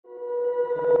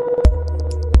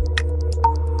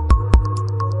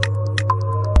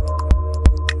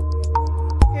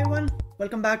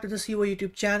Welcome back to the Civo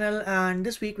YouTube channel, and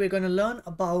this week we're going to learn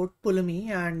about Pulumi,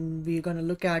 and we're going to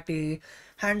look at a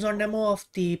hands-on demo of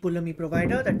the Pulumi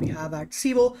provider that we have at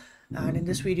Civo. And in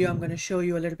this video I'm going to show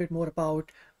you a little bit more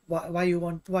about why you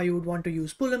would want to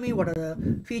use Pulumi, what are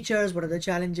the features, what are the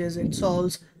challenges it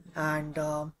solves, and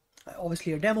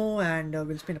obviously a demo, and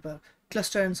we'll spin up a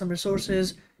cluster and some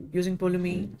resources using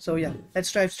Pulumi. So yeah,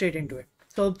 let's dive straight into it.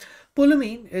 So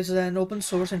Pulumi is an open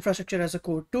source infrastructure as a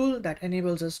code tool that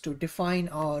enables us to define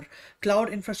our cloud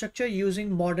infrastructure using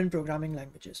modern programming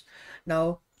languages.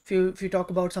 Now, if you talk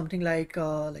about something like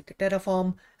the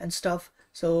Terraform and stuff,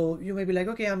 so you may be like,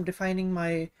 okay, I'm defining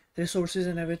my resources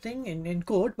and everything in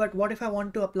code, but what if I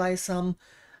want to apply some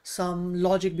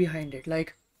logic behind it?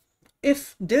 Like,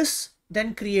 if this,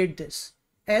 then create this,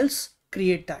 else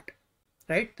create that,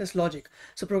 right? This logic.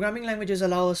 So programming languages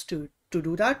allow us to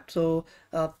do that. So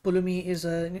Pulumi is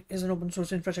an open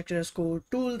source infrastructure as code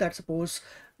tool that supports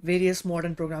various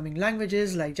modern programming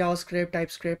languages like JavaScript,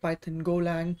 TypeScript, Python,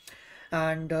 Golang,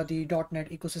 and the .NET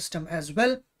ecosystem as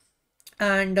well.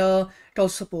 And it also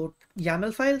supports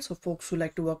YAML files. So folks who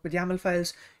like to work with YAML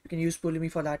files, you can use Pulumi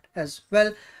for that as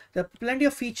well. There are plenty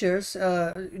of features,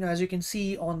 as you can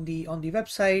see on the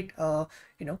website.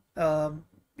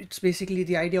 It's basically,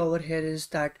 the idea over here is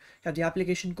that you have the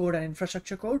application code and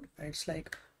infrastructure code, and it's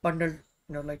like bundled,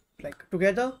 like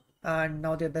together, and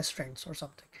now they're best friends or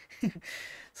something.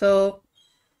 So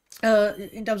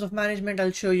in terms of management,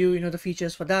 I'll show you, the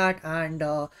features for that, and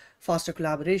faster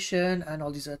collaboration and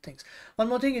all these other things. One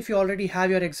more thing, if you already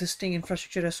have your existing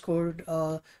infrastructure as code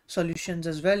solutions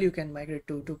as well, you can migrate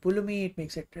to Pulumi. It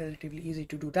makes it relatively easy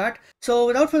to do that. So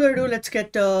without further ado, let's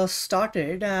get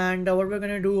started. And what we're going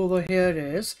to do over here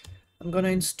is I'm going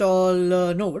to install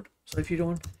Node. So if you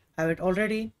don't have it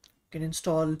already, you can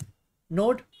install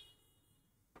Node,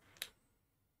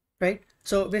 right?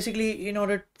 So basically, in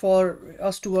order for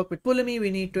us to work with Pulumi,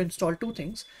 we need to install two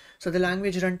things. So the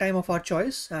language runtime of our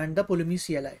choice and the Pulumi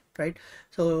CLI, right?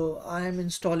 So I'm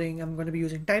going to be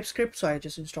using TypeScript. So I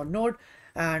just install Node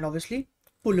and obviously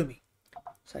Pulumi.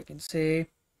 So I can say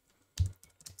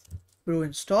brew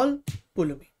install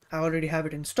Pulumi. I already have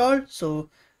it installed. So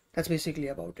that's basically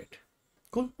about it.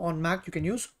 Cool. On Mac, you can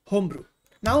use Homebrew.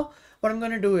 Now, what I'm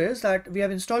going to do is that we have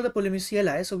installed the Pulumi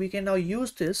CLI. So we can now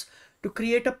use this to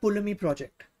create a Pulumi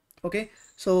project. Okay,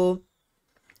 so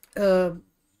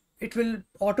it will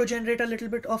auto generate a little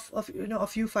bit of a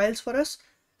few files for us,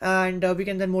 and we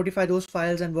can then modify those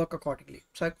files and work accordingly.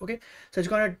 So okay, so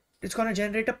it's gonna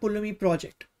generate a Pulumi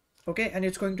project. Okay, and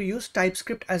it's going to use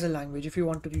TypeScript as a language if you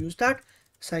want to use that.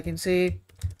 So I can say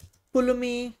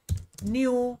Pulumi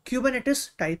new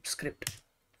Kubernetes TypeScript.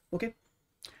 Okay.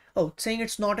 Oh, it's saying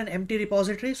it's not an empty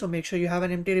repository, so make sure you have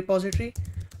an empty repository.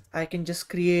 I can just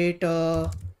create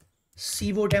a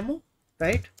Civo demo,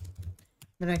 right?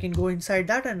 Then I can go inside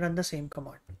that and run the same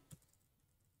command.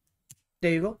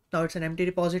 There you go. Now it's an empty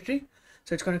repository.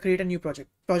 So it's going to create a new project.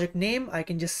 Project name, I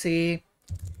can just say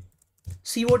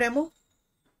Civo demo.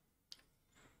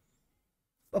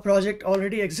 A project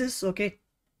already exists. Okay,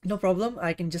 no problem.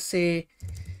 I can just say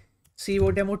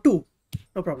Civo demo 2.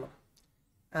 No problem.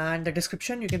 And the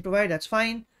description you can provide, that's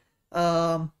fine.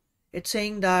 It's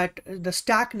saying that the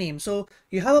stack name. So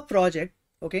you have a project,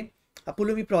 okay, a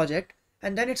Pulumi project,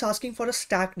 and then it's asking for a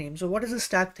stack name. So what is the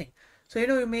stack thing? So,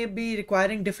 you may be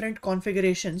requiring different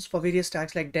configurations for various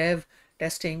stacks like dev,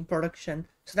 testing, production.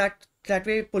 So that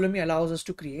way Pulumi allows us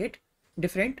to create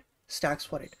different stacks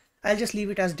for it. I'll just leave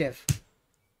it as dev.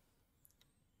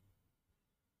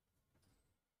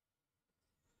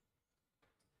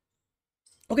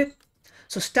 Okay.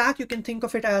 So stack, you can think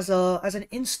of it as an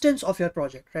instance of your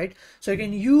project, right? So you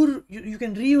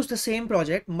can reuse the same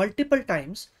project multiple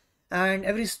times, and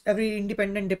every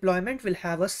independent deployment will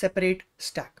have a separate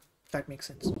stack. If that makes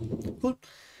sense. Cool.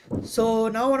 So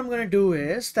now what I'm going to do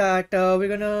is that we're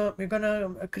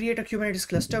gonna create a Kubernetes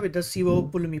cluster with the Civo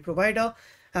Pulumi provider,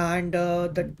 and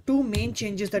the two main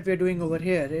changes that we're doing over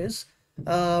here is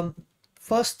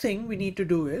first thing we need to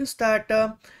do is that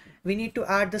we need to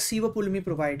add the Civo Pulumi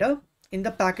provider in the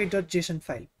package.json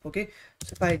file. Okay,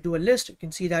 so if I do a list, you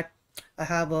can see that I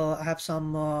have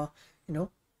some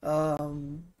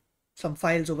some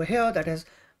files over here that has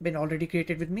been already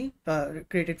created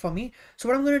for me. So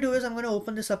what I'm going to do is I'm going to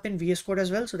open this up in VS Code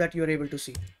as well, so that you're able to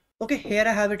see. Okay, here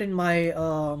I have it in my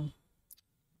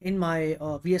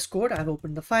VS Code. I've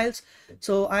opened the files.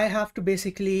 So I have to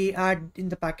basically add in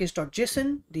the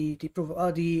package.json the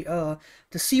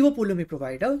Civo Pulumi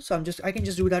provider. So I can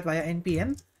just do that via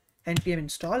npm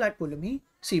install at Pulumi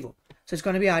Civo. So it's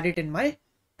going to be added in my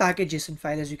package.json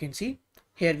file. As you can see,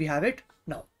 here we have it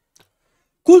now.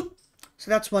 Cool. So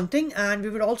that's one thing. And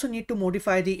we would also need to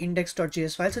modify the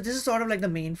index.js file. So this is sort of like the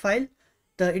main file,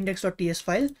 the index.ts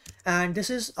file. And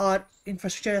this is our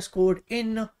infrastructure as code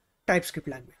in TypeScript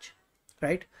language,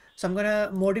 right? So I'm going to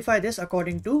modify this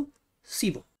according to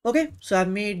Civo. Okay, so I've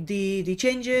made the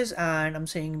changes and I'm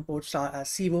saying import star as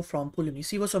Civo from Pulumi.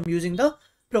 Civo, so I'm using the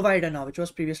provider now, which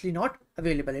was previously not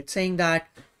available. It's saying that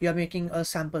you're making a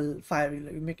sample fire,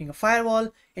 you're making a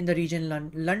firewall in the region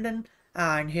London,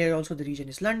 and here also the region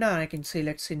is London. And I can say,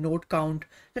 let's say node count,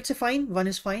 let's say fine, 1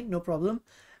 is fine, no problem,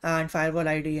 and firewall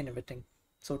ID and everything.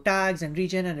 So tags and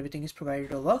region and everything is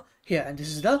provided over here, and this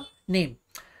is the name.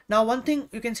 Now, one thing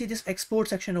you can see this export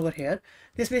section over here.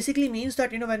 This basically means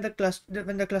that, you know, when the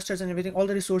clusters and everything, all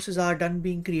the resources are done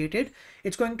being created,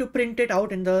 it's going to print it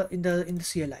out in the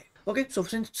CLI. Okay, so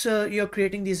since you're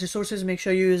creating these resources, make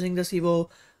sure you're using the Civo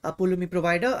Pulumi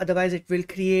provider. Otherwise, it will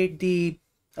create the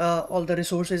all the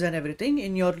resources and everything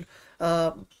in your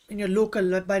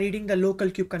local by reading the local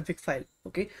kubeconfig file.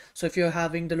 Okay, so if you're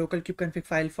having the local kubeconfig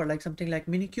file for like something like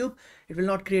minikube, it will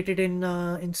not create it in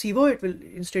Civo. It will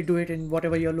instead do it in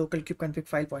whatever your local kubeconfig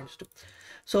file points to.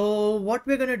 So what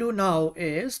we're going to do now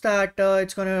is that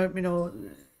it's going to, you know,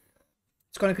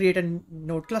 it's going to create a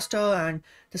node cluster and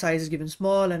the size is given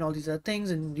small and all these other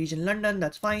things in region London.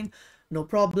 That's fine, no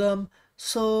problem.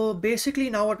 So basically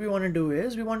now what we want to do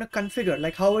is we want to configure,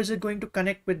 like, how is it going to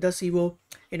connect with the Civo,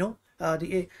 you know, our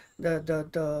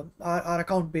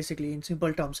account, basically, in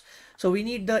simple terms. So we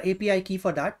need the API key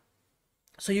for that.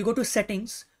 So you go to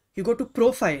settings, you go to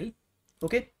profile,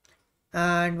 okay,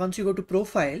 and once you go to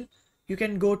profile, you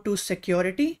can go to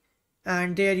security,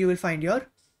 and there you will find your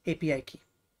API key.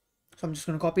 So I'm just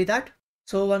going to copy that.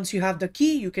 So once you have the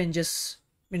key, you can just,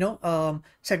 you know,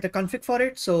 set the config for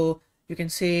it. So you can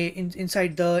say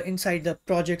inside the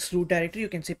project's root directory, you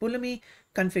can say Pulumi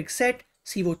config set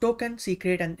Civo token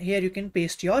secret, and here you can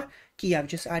paste your key. I've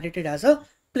just added it as a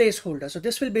placeholder. So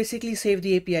this will basically save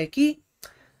the API key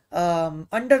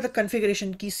under the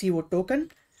configuration key Civo token,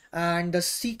 and the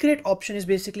secret option is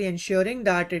basically ensuring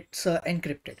that it's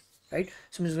encrypted, right?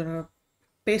 So I'm just gonna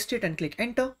paste it and click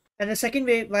enter. And the second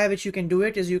way via which you can do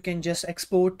it is you can just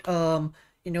export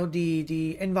you know,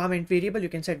 the environment variable. You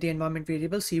can set the environment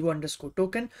variable Civo underscore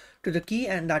token to the key,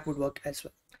 and that would work as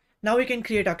well. Now we can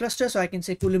create our cluster. So I can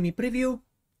say Pulumi preview,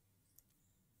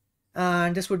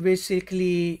 and this would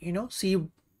basically, you know,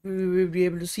 we will be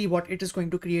able to see what it is going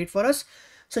to create for us.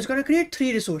 So it's going to create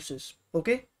 3 resources.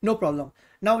 Okay, no problem.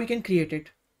 Now we can create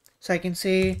it. So I can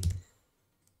say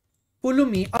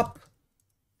Pulumi up,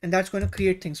 and that's going to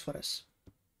create things for us.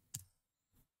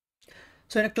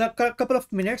 So in a couple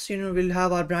of minutes, you know, we'll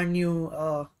have our brand new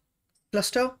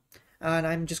cluster, and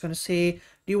I'm just going to say, do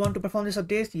you want to perform this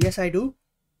update? Yes, I do.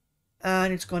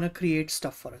 And it's going to create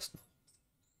stuff for us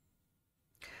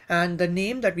now. And the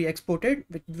name that we exported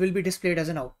will be displayed as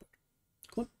an output.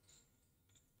 Cool.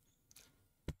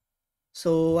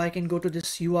 So I can go to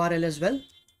this URL as well.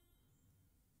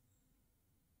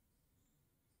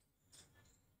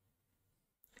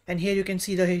 And here you can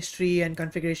see the history and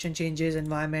configuration changes,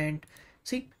 environment.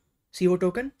 See, Civo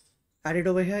token added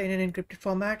over here in an encrypted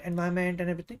format, environment and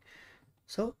everything.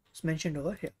 So it's mentioned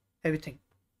over here, everything.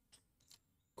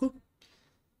 Cool.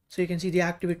 So you can see the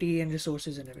activity and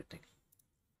resources and everything.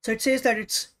 So it says that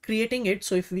it's creating it.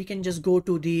 So if we can just go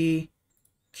to the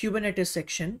Kubernetes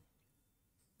section,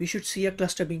 we should see a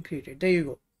cluster being created. There you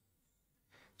go.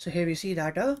 So here we see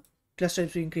that a cluster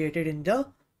is being created in the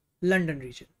London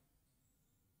region.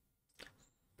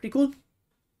 Pretty cool,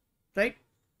 right?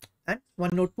 And one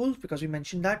node pool, because we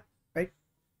mentioned that, right?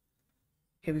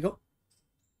 Here we go.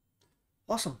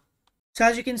 Awesome. So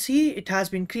as you can see, it has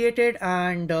been created,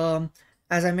 and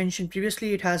as I mentioned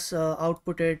previously, it has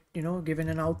outputted, you know, given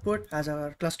an output as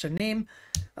our cluster name.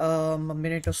 A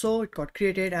minute or so, it got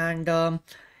created, and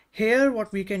here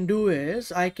what we can do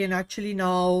is I can actually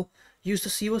now use the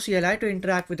Civo CLI to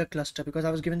interact with the cluster, because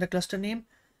I was given the cluster name.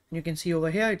 You can see over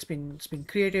here it's been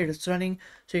created, it's running.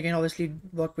 So you can obviously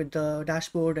work with the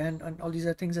dashboard and all these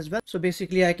other things as well. So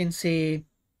basically I can say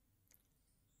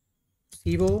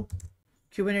Civo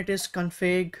Kubernetes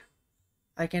config.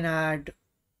 I can add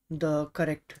the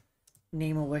correct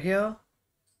name over here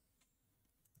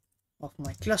of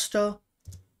my cluster,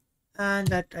 and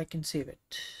that I can save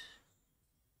it.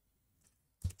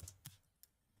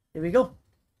 There we go.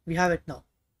 We have it now.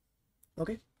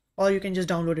 Okay, or you can just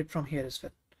download it from here as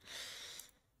well.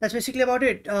 That's basically about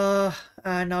it.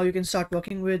 And now you can start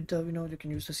working with, you know, you can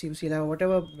use the Civo CLI or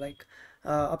whatever, like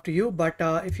up to you. But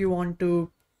if you want to,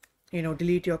 you know,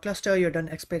 delete your cluster, you're done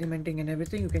experimenting and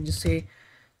everything, you can just say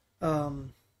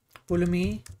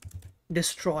Pulumi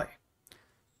destroy.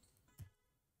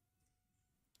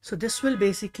 So this will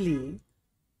basically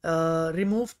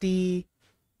remove the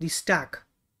stack,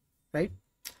 right?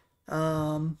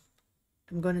 I'm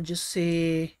gonna just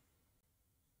say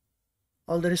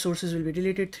all the resources will be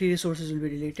deleted, 3 resources will be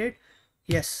deleted.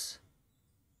 Yes,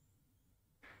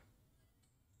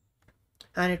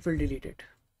 and it will delete it.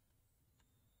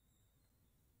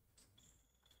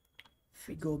 If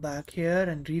we go back here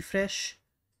and refresh,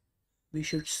 we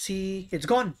should see it's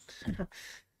gone.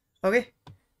 Okay,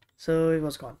 so it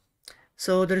was gone.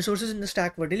 So the resources in the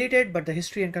stack were deleted, but the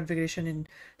history and configuration in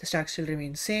the stack still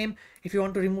remain same. If you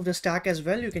want to remove the stack as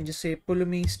well, you can just say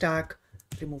pulumi stack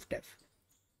remove dev.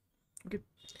 Okay,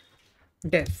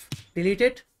 dev, delete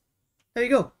it. There you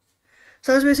go.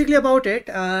 So that's basically about it,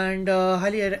 and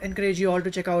highly encourage you all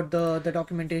to check out the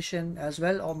documentation as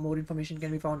well, or more information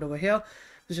can be found over here.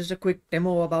 This is just a quick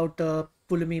demo about the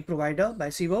Pulumi provider by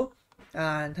Civo,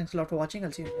 and thanks a lot for watching.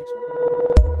 I'll see you in the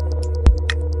next one.